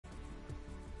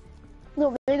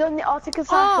No, they got the Arctic Oh.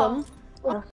 Assassin.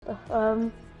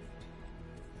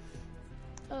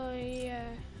 Oh yeah.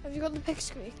 Have you got the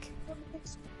Pipsqueak?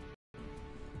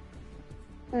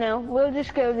 No, we'll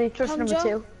just go the trust number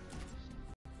Conjure? 2.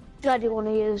 Glad you want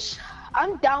to use.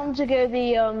 I'm down to go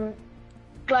the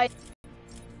glide.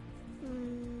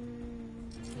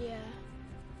 Yeah.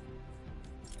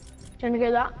 Do you want to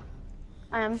go that?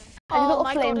 Have you Oh got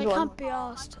my a god, flames I one? can't be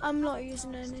asked. I'm not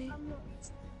using any.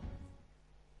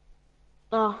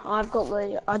 Oh, I've got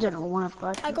the. I don't know what I've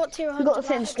got. I got tier You got 100 the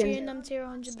thin last year skin. and I'm tier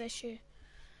 100 this year.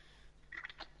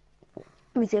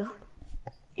 Me too.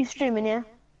 You streaming, yeah?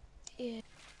 Yeah.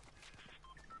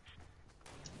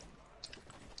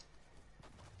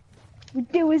 We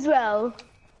do as well.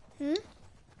 Hmm?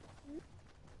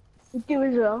 We do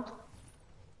as well.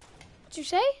 What'd you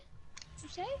say?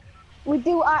 We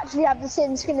do actually have the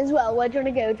same skin as well. Where do you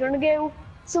want to go? Do you want to go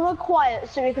somewhere quiet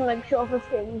so we can like show off the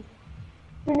skins?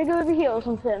 Do you want to go over here or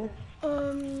something?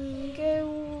 Go,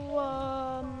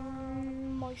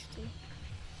 Moisty.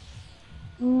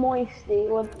 Moisty.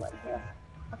 What? Yeah.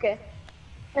 Okay.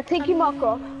 Now take your mark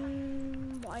off.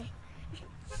 Why?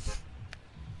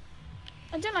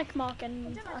 I don't like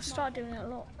marking. I started doing it a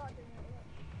lot.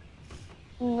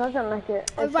 I don't like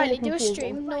it. Oh, It's Riley, really do a confusing.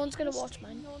 stream. No one's gonna watch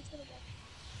mine.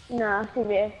 Nah,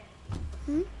 CBA.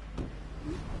 Hmm?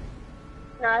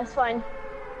 Nah, it's fine.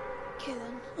 Okay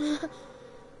then.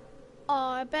 Oh,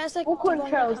 I bet it's like What the colour wrong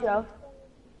trails do you colour. have?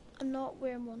 I'm not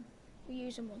wearing one. We're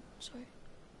using one. Sorry.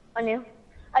 On you.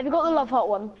 Have you got the love heart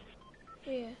one?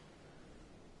 Yeah.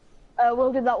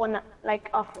 We'll do that one like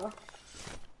after.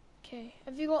 Okay.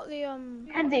 Have you got the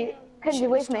Kenzie,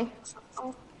 wait for me.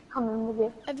 I'm coming with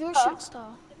you. Have you got shoot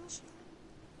star?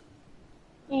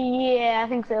 Yeah, I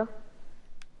think so.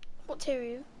 What tier are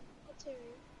you?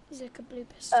 Is it like a blue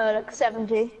pistol? Like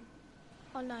 70.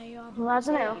 Oh no, you are. I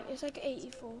don't know. It's like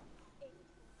 84.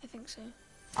 I think so.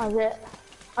 Is it?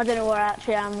 I don't know where I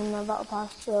actually am in the battle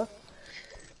pass, so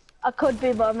I could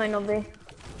be, but I might not be.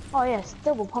 Oh yes,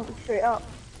 double pump straight up.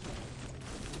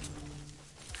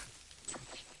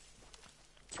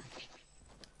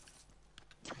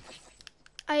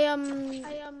 I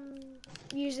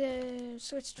use a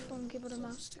switched from keyboard and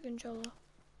mouse to controller.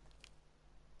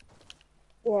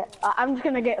 Yeah, I'm just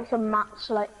gonna get some mats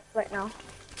like right now.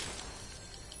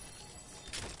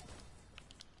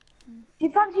 Do you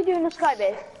fancy doing a sky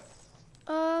base?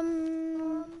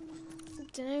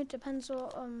 Don't know. Depends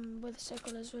what where the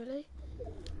circle is really.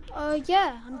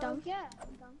 Yeah, I'm down.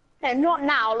 No, not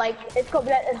now. Like it's got to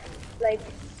be like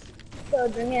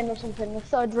third ring in or something. The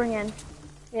third ring in.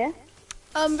 Yeah.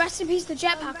 Rest in peace the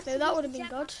jetpack though. That would have been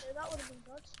good.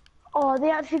 Oh, they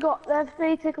actually got.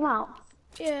 They took them out.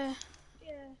 Yeah.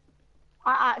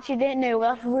 I actually didn't know.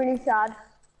 That's really sad.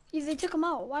 Yeah, they took them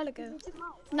out a while ago.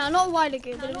 No, not a while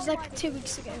ago, but it was like 2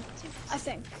 weeks ago, I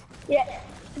think. Yeah.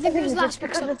 I think it was it's last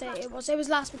week's because update. It was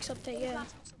last week's update. Yeah.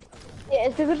 Yeah,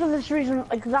 it's because of this reason.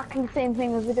 Exactly the same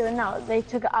thing as we're doing now. They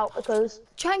took it out because.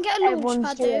 Try and get a launch Everyone's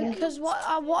pad though, doing- because what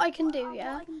I can do,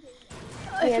 yeah.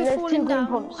 Yeah, If you're there's falling two green down,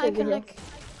 pumps I over can here. like.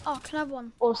 Oh, can I have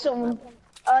one? Or someone.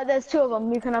 There's 2 of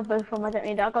them. You can have both of them. I don't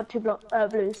need it. I got 2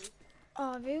 blues.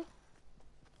 Oh, have you?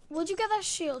 Where'd you get that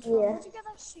shield from? Yeah.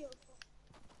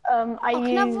 I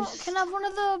Can I use. have one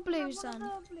of the blues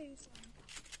then?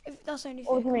 If that's only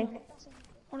What do you fair. mean?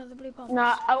 One of the blue pumps.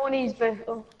 Nah, I want to use both of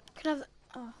them. Can I have the...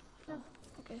 Oh,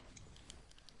 okay.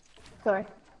 Sorry.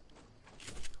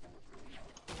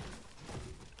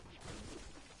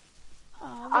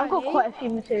 Oh, I've got Riley, quite a few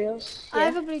materials. I Yeah.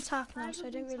 have a blue tack now, so I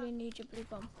don't really need your blue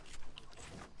pump.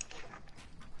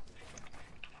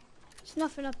 There's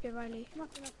nothing up here, Riley.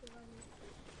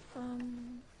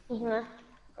 Isn't there?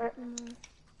 Right.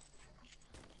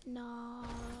 No.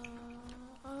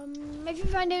 If you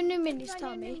find any new minis,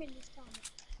 tell me.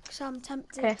 Because I'm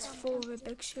tempted for a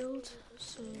big shield.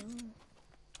 So.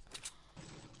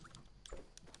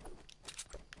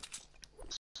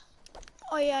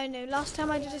 Oh yeah, I know. Last time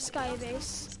I did a sky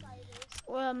base.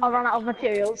 I ran out of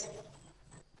materials.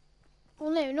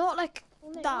 Well, no, not like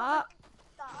that.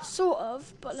 Sort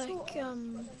of, but like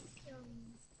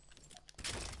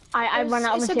I ran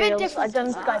out of it's a bit materials. different I've done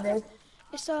than sky that. base.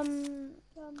 It's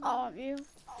Oh, have you?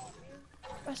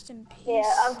 Rest in peace. Yeah,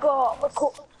 I'm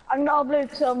gonna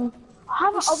upload some. I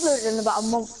haven't uploaded in about a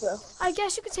month though. I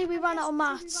guess you could say we ran out of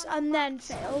mats and then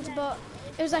failed, but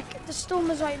it was like the storm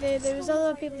was right there. There was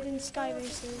other people doing sky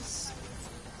races.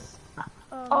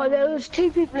 Oh, there was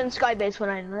 2 people in Skybase when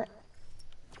I did it.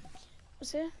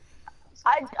 Was it?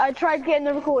 I tried getting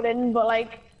the recording, but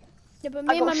like. Yeah, but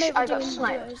me and my mate were I got doing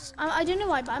sniped. duos. I don't know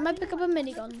why, but I might pick up a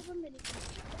minigun.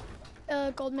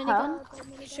 Gold minigun.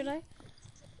 Should I?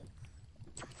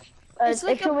 It's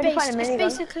like if you a want me to base. find a It's minigun.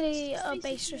 basically a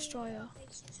base destroyer.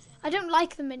 I don't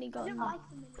like the minigun.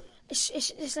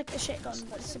 It's like the shit gun,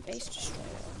 but it's a base destroyer,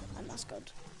 and that's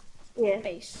good. Yeah.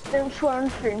 Base. Don't swear on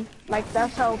stream. Like,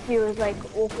 that's how viewers, like,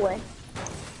 walk away.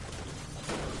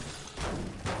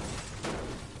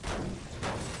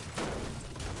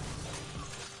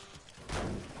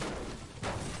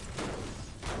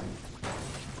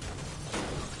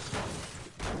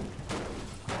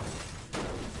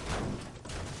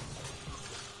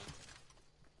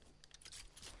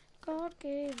 God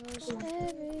gave us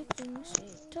everything. She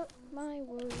took my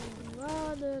word and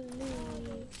rather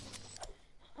leave.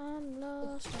 I'm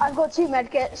lost. I've got 2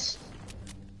 medkits.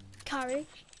 Carry.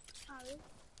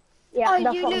 Yeah, Oh,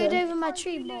 that's you what I'm looted doing. over my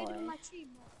tree, boy.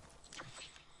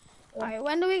 Alright,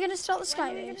 when are we gonna start the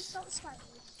sky base? I'm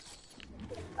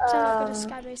not good at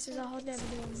sky bases. I hardly ever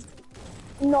do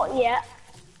them. Not yet.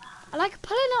 I like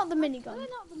pulling out the minigun.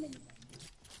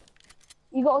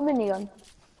 You got a minigun?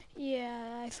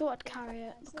 Yeah, I thought I'd carry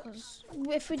it because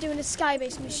if we're doing a sky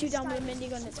base and we shoot down with a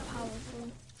minigun, it's powerful.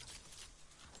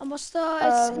 And what's the?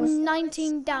 It's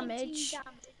 19 damage. Do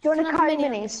you want to Can I have carry a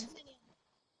mini minis?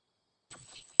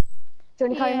 Do you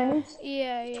want to carry Yeah, minis?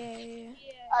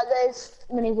 yeah. There's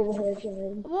minis over here if you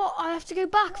need. What? I have to go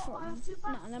back from?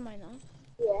 No, never mind now.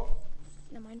 Yeah.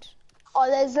 Never mind. Oh,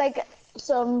 there's like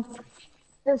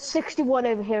there's 61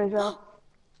 over here as well.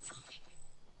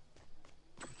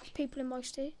 People in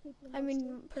Moisty. I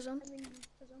mean, prison.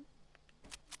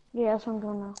 Yeah, that's what I'm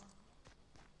doing now.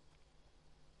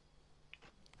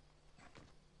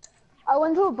 I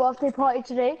went to a birthday party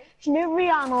today. You know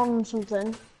Rihanna on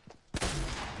something?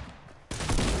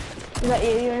 Is that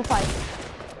you? You're in a fight?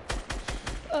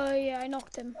 Oh yeah, I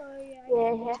knocked him.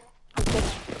 Yeah. Okay.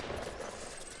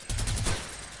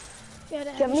 Yeah,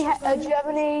 Do you have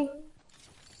any,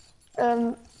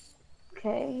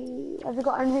 okay. Have you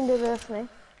got anything to do for me?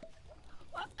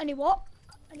 Any what?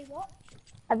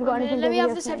 Have you got anything to Let me do have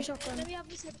for this me? heavy shotgun.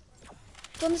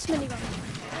 Go on this minigun.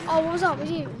 Oh, what was that? Was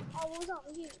you?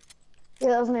 Yeah,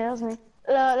 that was me.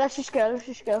 Let's just go.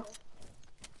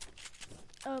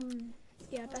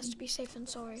 Yeah, best to be safe than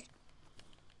sorry.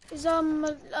 There's a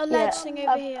ledge thing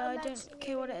over here. I don't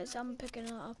care what it is. I'm picking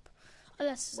it up.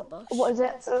 Unless it's a bush. What is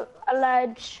it? A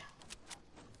ledge.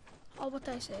 Oh, what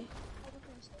did I say?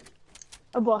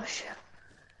 A bush.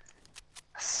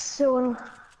 So.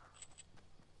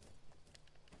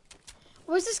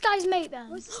 Where's this guy's mate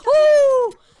then?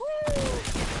 Ooh!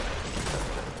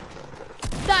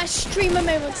 That is streamer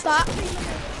moments, that.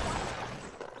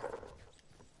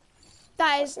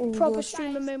 That is proper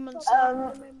streamer moments.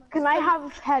 Can I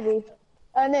have heavy?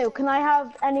 No, can I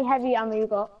have any heavy ammo you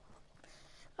got?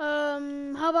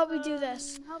 How about we do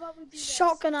this?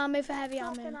 Shotgun ammo for heavy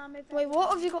ammo. Wait, what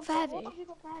have you got for heavy?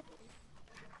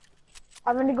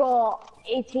 I've only got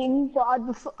 18, but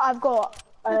I've got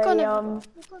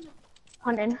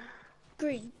hunting.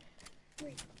 Green.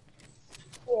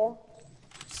 Yeah.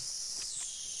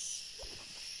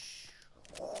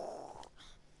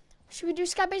 Should we do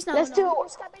sky base now? Let's do.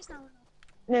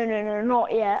 No,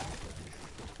 not yet.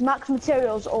 Max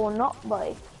materials or not,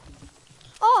 buddy.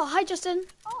 Oh, hi Justin.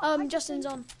 Justin's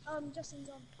on.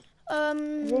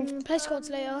 Play squads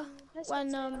later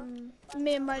when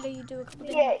me and Riley do a couple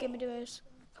game duos,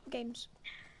 couple games.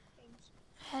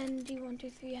 Handy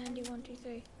 123, handy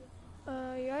 123.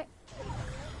 You right?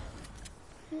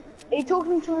 Are you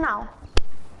talking to him now?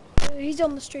 He's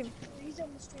on the stream.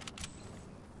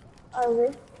 Oh,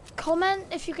 really? Comment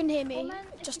if you can hear me,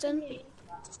 Justin.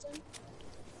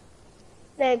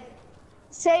 Like,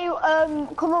 say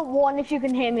comment 1 if you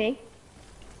can hear me.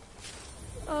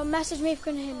 Message me if you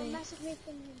can hear me.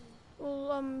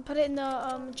 We'll put it in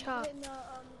the chat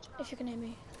if you can hear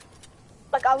me.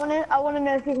 Like, I wanna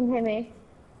know if you can hear me.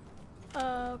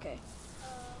 Okay.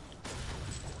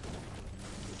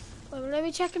 Well, let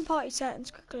me check in party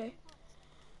settings quickly.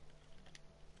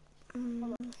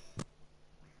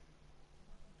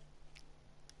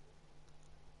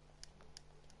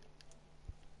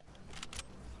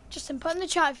 Justin, put in the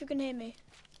chat if you can hear me.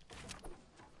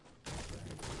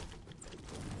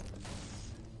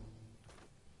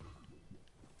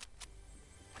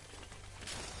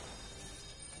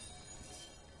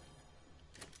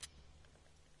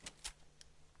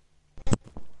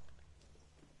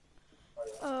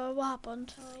 What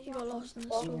happened? You got lost in the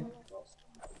storm.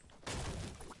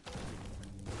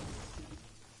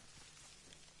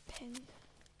 Ping.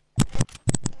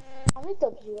 How many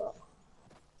dubs you got?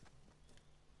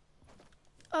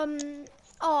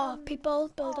 People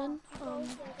building.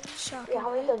 Shark. Yeah,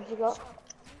 how many dubs you got?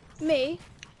 Me?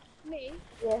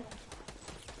 Yeah.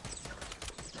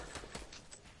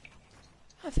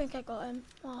 think I got him.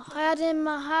 Oh, I had him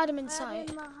in sight.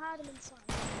 Come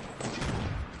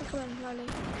on, Riley.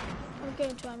 I'm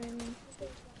going to him.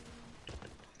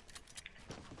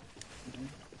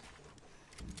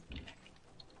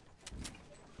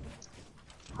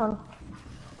 Oh.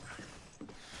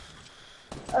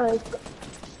 Oh,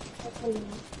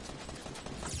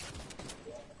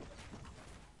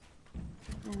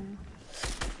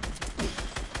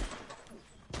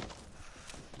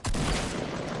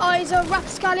 oh, he's a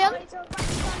rapscallion.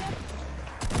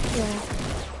 yeah.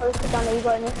 Oh, Danny, you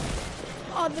got it.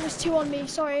 Oh, there was two on me.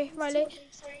 Sorry, Riley.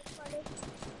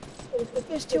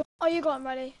 There's two. Oh, you got him,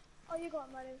 Riley.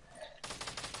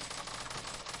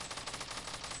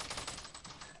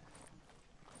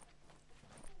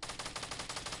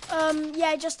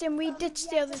 Yeah, Justin, we ditched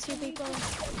the other two people.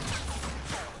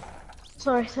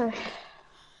 Sorry.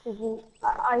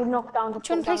 I knocked down the. Do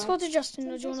you want to play squad to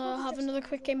Justin, or do you want to have another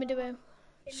quick game of duo?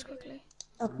 Just quickly.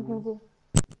 Okay.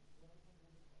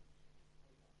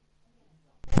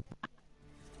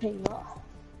 Tell you what.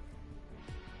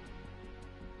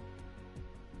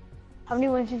 How many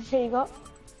wins did you say you got?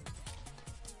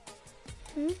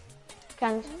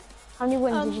 Cans. How many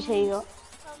wins did you say you got?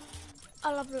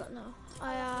 I'll have a look now.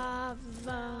 I have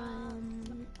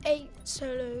 8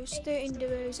 solos, 13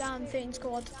 duos, and 13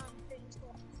 squad.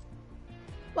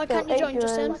 Why can't you join,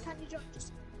 Justin?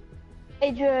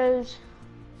 8 duos.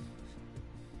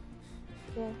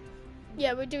 Yeah.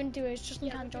 Yeah, we're doing duos.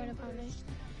 Justin can't join apparently.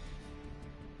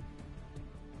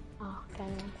 Oh, okay.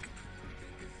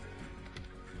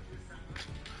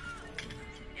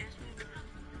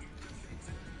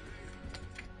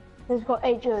 We've got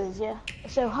 8 duos, yeah.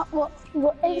 So what? You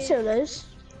got 8 solos?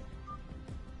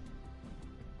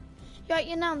 You're at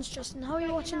your nan's, Justin. How are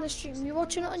you watching the stream? You're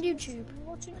watching it on YouTube.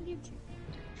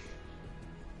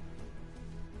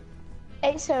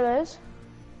 8 solos.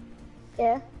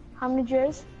 Yeah. How many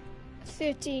duos?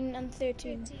 13 and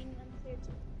 13.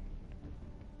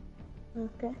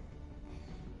 Okay.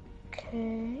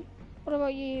 Okay. What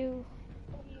about you?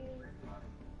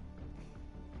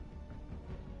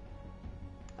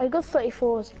 I got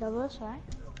 34 levels, right?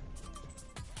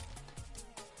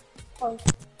 Oh.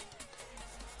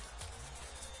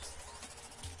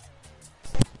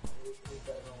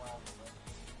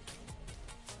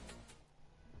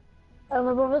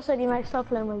 My brother said he might stop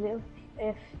playing with you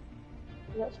if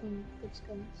you got some good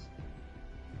skins.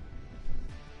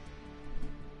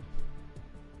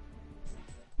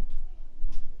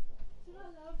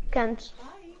 Kent.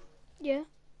 Yeah.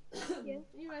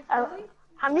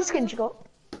 How many skins you got?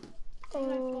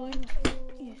 Oh,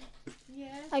 yeah.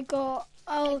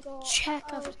 I'll check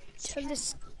after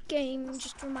this game,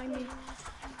 just remind me.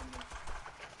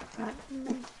 Right.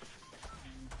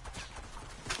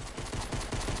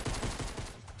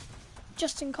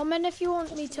 Justin, comment if you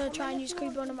want me to try and use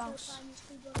keyboard and mouse.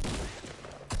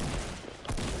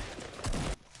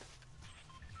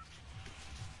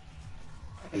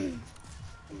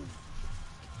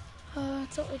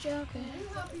 Totally joking.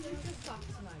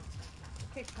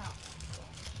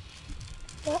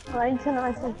 What? Right,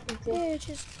 tonight. Yeah,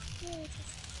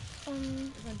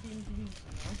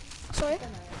 sorry?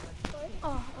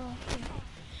 Oh,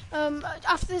 yeah.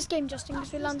 After this game, Justin,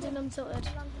 because we landed untilted.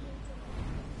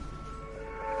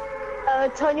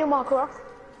 Turn your marker off.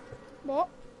 What?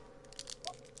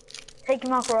 Take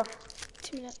your marker off.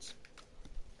 2 minutes.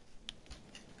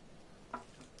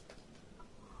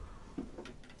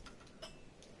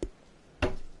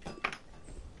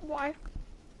 Why?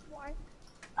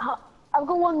 I've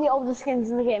got one of the oldest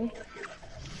skins in the game.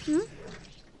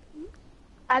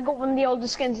 I got one of the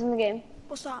oldest skins in the game.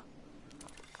 What's that?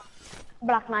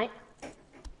 Black Knight.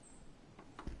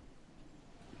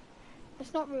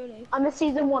 It's not really. I'm a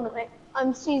season 1 of it.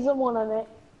 I'm season 1 of it.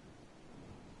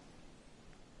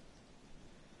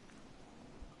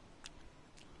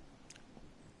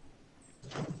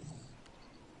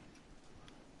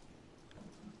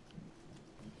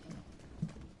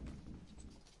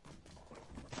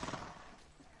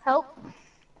 Help.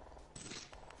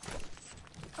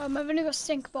 I've only got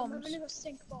stink bombs.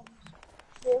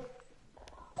 Yeah. Oh,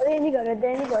 they only got it.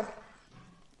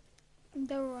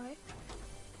 They're alright.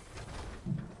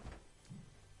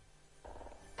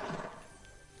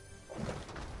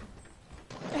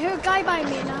 I hear a guy by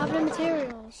me and I have no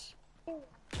materials. Oh,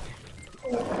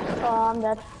 I'm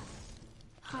dead.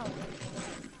 How?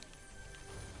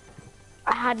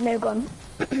 I had no gun.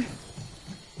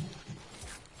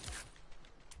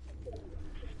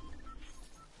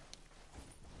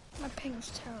 My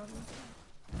ping's terrible.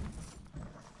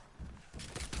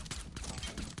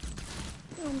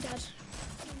 I'm dead.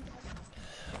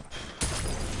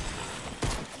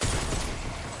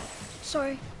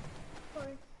 Sorry.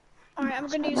 Alright, I'm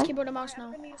gonna use keyboard and mouse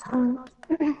now.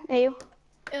 Are you?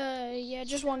 Yeah,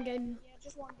 just one game.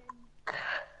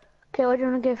 Okay, what do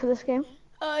you want to go for this game?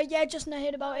 Yeah, just now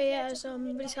heard about it. Yeah, it's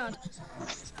really sad.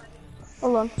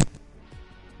 Hold on.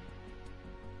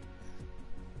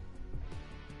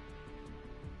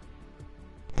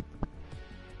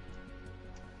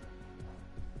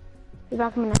 Be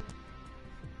back in a minute.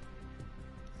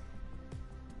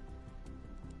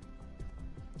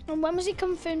 And when was he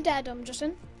confirmed dead,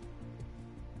 Justin?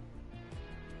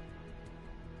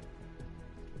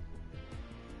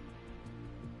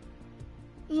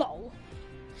 Lol.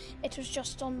 It was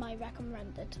just on my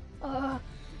recommended.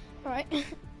 Alright.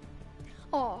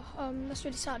 Oh, that's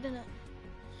really sad, isn't it?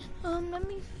 Let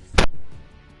me...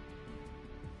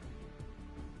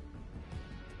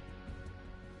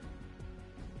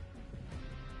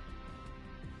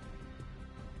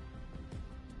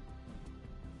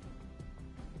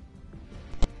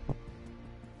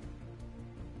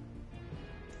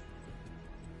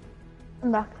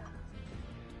 I'm back.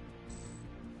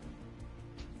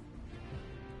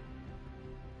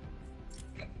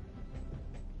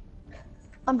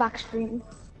 I'm back streaming.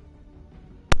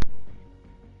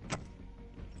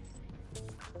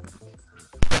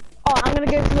 Oh, I'm gonna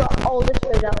go for the oldest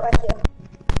loadout right here.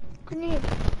 Grenade.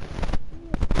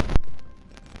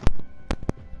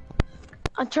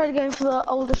 I tried going for the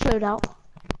oldest loadout,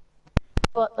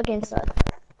 but the game started.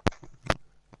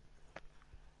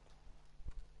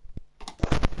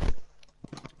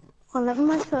 Well, let me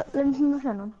put my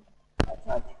phone on.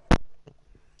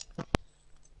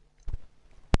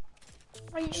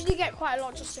 I usually get quite a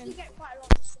lot, Justin.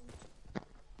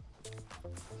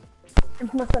 And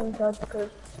put my phone on charge because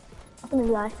I'm gonna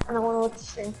lie and I want to watch the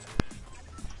stream.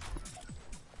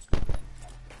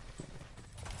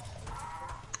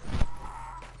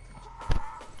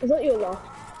 Is that your laugh?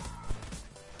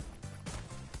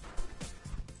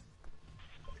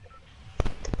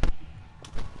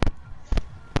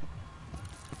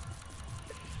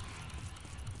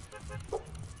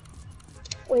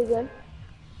 Where you going?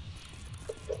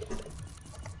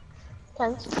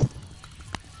 Thanks.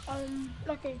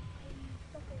 Lucky.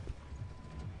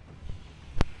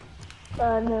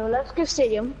 No, let's go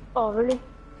stadium. Oh, really?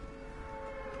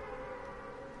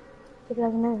 Take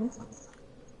like a minute.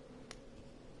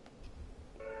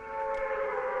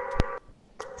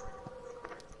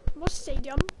 What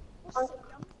stadium?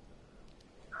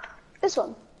 This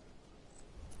one.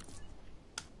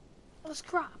 That's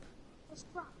crap.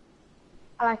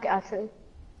 I like it actually.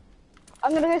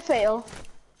 I'm gonna go fail.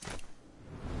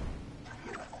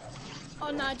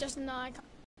 Oh no, Justin, no, I can't.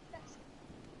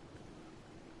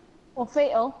 Or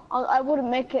fatal. I wouldn't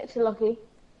make it to lucky.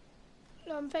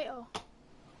 No, I'm fatal.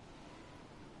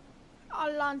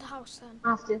 I'll land house then. I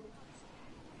have to.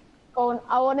 Go on.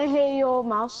 I want to hear your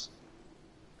mouse.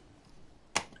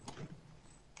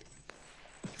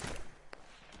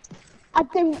 I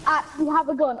don't actually have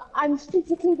a gun. I'm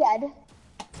physically dead.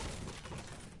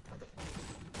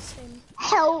 Same.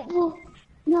 Help!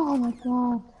 No, oh my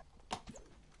god.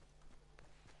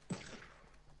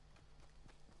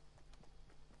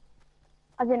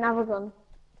 I didn't have a gun.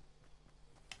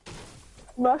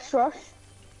 Rush. Can't.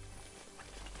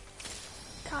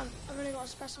 I've only got a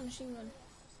special machine gun.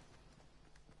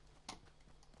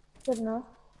 Good enough.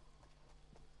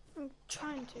 I'm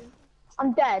trying to.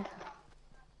 I'm dead.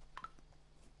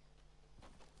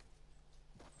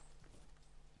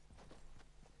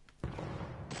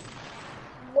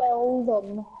 Well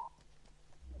done.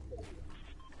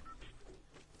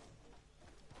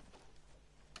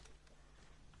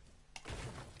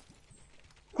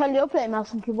 Tell your play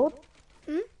mouse and keyboard.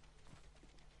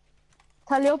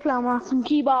 Tell your play mouse and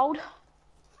keyboard.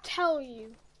 Tell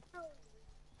you.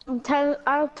 I'm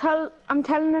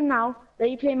telling them now that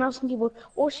you play mouse and keyboard.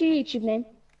 What's your YouTube name?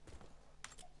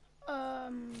 I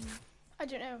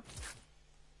don't know.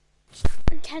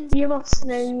 Kenzie. You must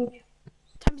know.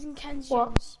 Type in Kenzie What?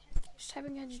 Jones. Just type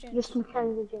in Kenzie Jones. Just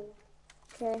Mackenzie Jones.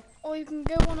 Okay. Or you can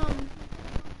go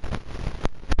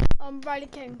on Riley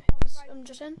King. I'm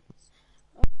just in.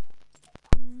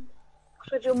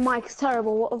 So your mic's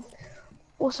terrible.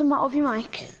 What's the matter with your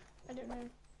mic? I don't know.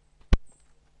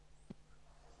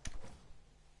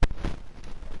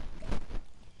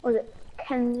 Or is it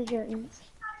Kenzie Jones?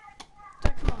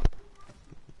 Don't come up.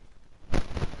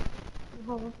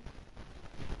 Hold on.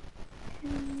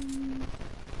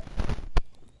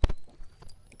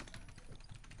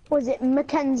 Was it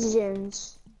Mackenzie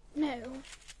Jones? No.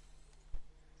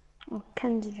 Oh,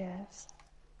 Kenzie Jones.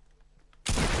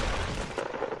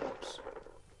 Oops.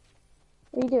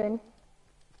 What are you doing?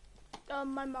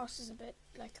 My mouse is a bit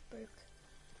like broke.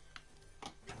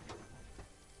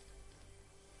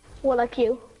 What, like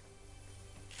you?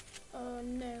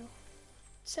 No. It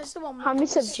says the one How with many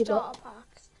the subs you got? starter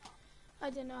pack. I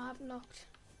don't know, I haven't looked.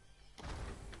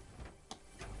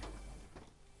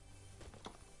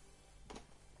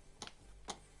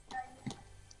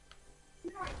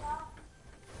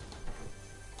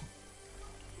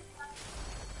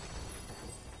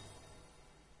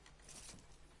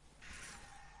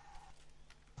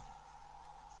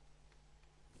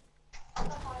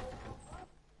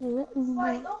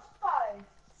 Wait, not five.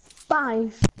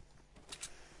 Five.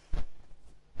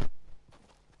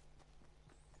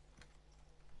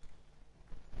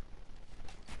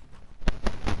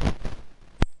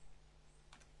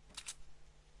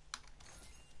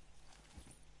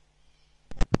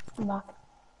 I'm back.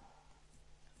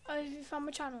 Oh, have you found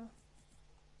my channel?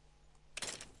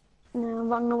 No, I'm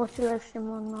gonna watch the live stream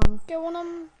on Go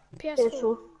on PS4.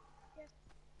 PS4.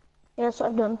 Yeah, that's what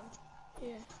I've done.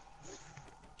 Yeah.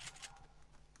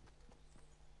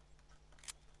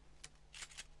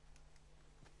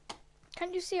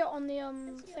 Can't you see it on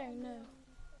the thing? No.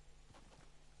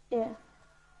 Yeah.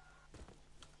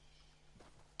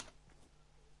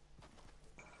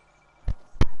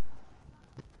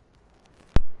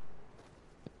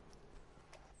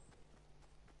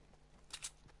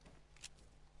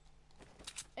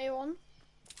 A1?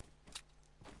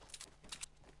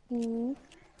 Hmm.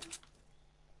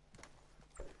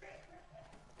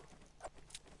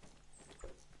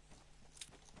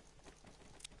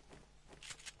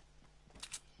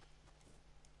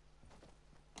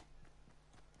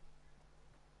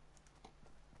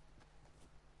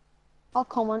 I'll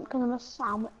comment because I'm a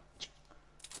sandwich.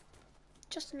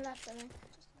 Justin left, I think.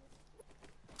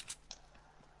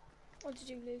 Or did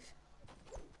you leave?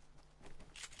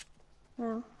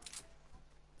 Yeah.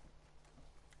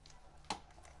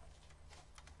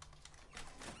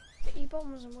 The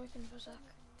e-bomb wasn't working for a sec.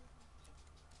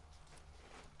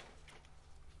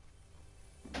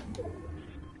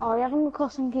 Oh, you haven't got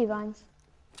custom keybinds?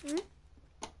 Hmm?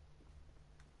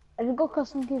 Have you got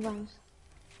custom keybinds?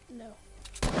 No.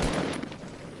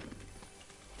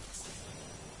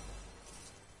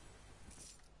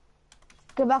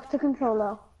 Go back to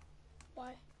controller.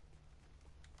 Why?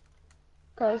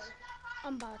 Cause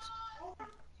I'm bad.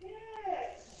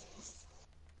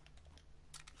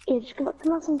 yeah, just go back to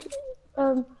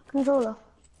custom controller.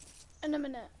 In a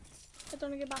minute. I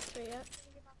don't want to get back to it yet.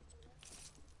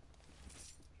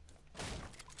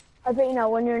 I bet you know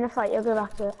when you're in a fight you'll go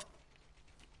back to it.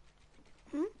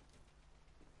 Hmm?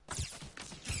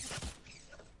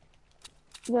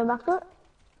 You go back to it?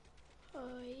 Oh,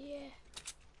 yeah.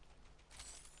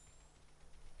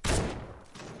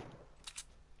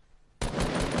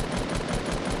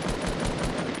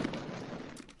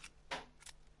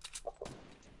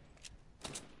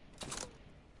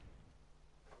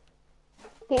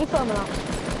 Get your phone out.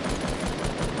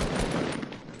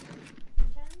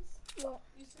 What?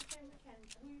 You said playing with Ken.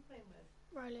 Who are you playing with?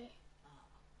 Riley.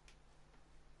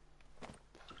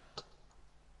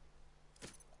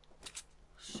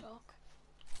 Shock.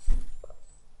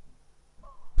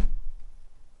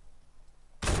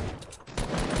 Oh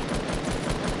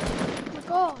my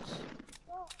god.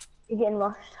 You're getting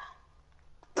lost.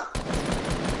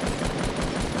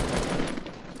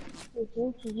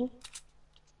 GG.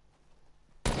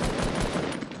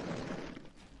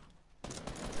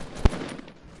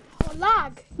 Oh,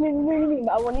 lag. Really,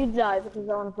 but I want you to die because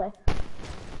I want to play.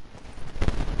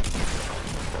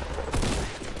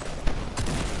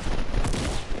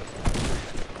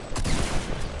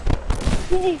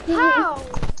 How?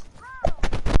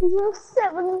 You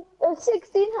have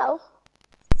 16 health.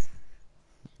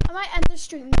 I might end the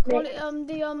stream. Quality,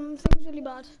 the thing's really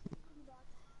bad.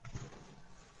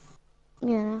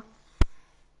 Yeah.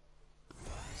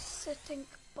 Sitting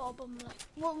Bob, I'm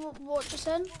like, what just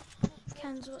then?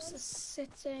 Ken's, what's the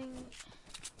sitting?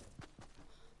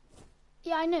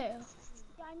 Yeah, I know.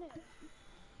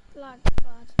 Lag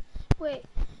bad. Wait,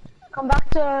 Come back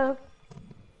to.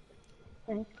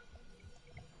 Okay.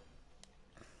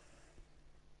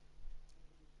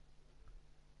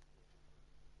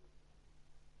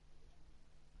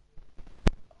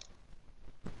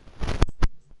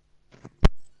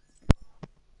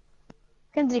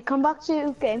 Kenzie, come back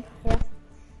to game. Yeah.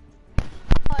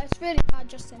 oh, it's really bad,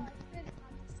 Justin.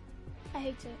 I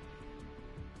hate it.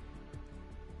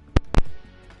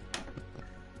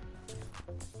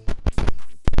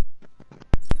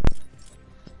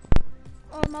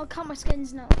 I'll count my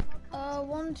skins now.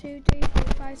 1, 2, 3, 4,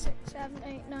 5, 6, 7,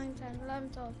 8, 9, 10, 11,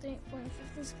 12, 13, 14,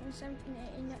 15, 16, 17,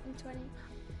 18, 19, 20,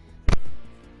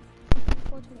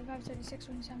 24, 25, 26,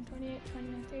 27, 28,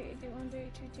 29, 30, 31,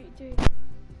 32, 33.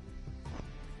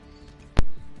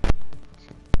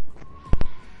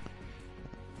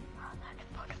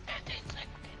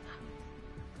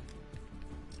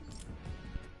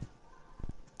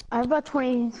 have about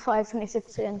 25,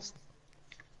 26 skins.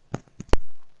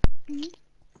 Hmm?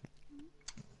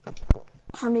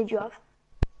 How many do you have?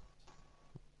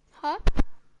 Huh?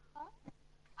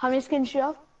 How many skins do you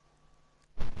have?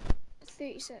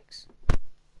 36.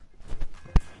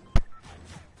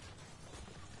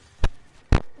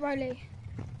 Riley,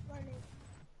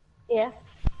 Yeah.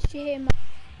 did you hear me?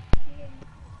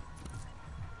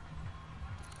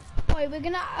 Wait, we're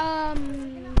gonna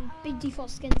big default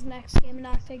skins next game and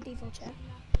active default chair.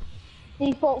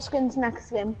 Default skins next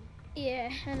game.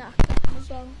 Yeah, and active as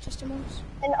well, just a once.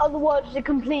 In other words, a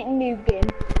complete new game.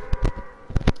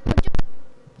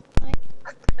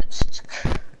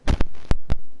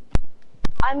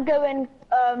 I'm going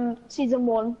season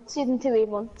 1, season 2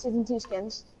 even, season 2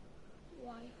 skins.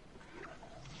 Why?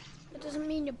 It doesn't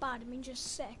mean you're bad, it means you're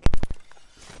sick.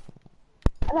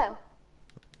 I know.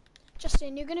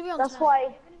 Justin, you're gonna be on That's tonight.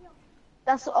 why.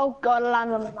 That's oh god, I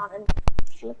landed on the mountain.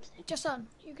 Flips. Justin,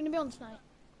 you're gonna be on tonight.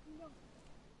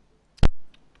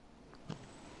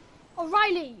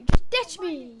 O'Reilly, you just ditch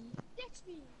me.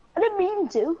 I didn't mean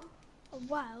to. Oh,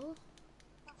 well.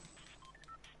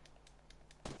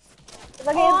 If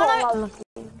I get Oh, a no. ball, I'll look.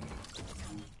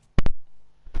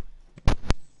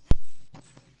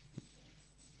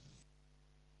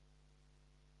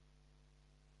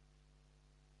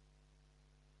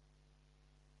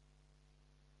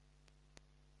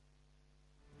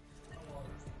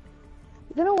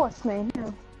 You're gonna watch me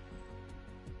now.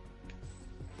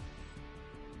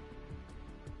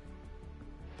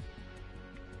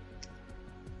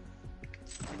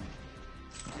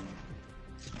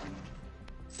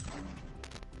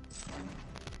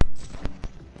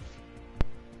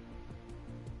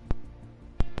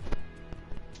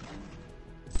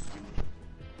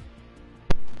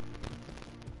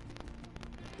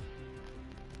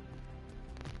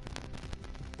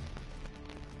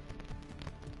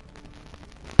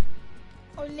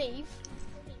 Or leave.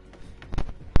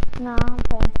 No, I'm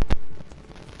playing.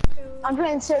 Go. I'm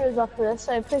playing solos after this,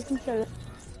 so play some solos.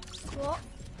 What?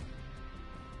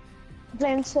 I'm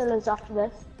playing solos after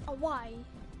this. Oh, why?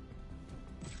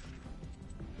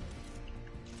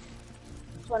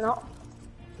 Why not?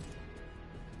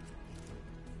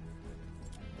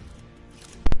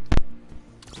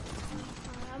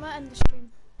 I might end the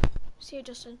stream. See you,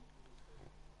 Justin.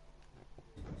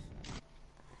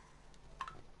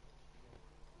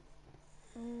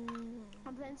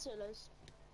 I'm playing solos.